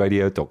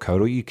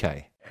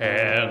absoluteradio.co.uk.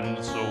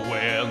 And so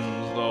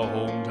ends the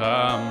Home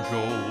Time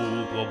Show.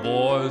 The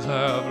boys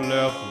have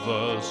left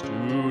the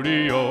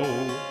studio.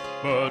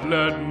 But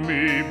let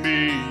me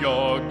be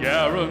your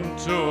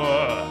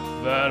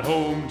guarantor that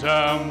Home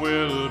Time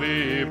will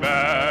be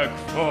back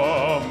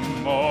for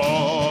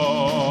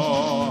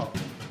more.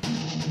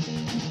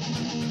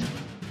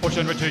 Bush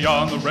and Richie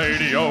on the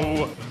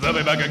radio. They'll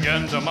be back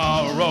again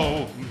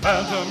tomorrow.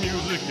 Banter,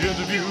 music,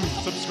 interviews.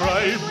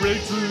 Subscribe,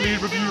 rate,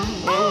 leave review.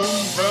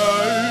 Home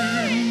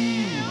Time.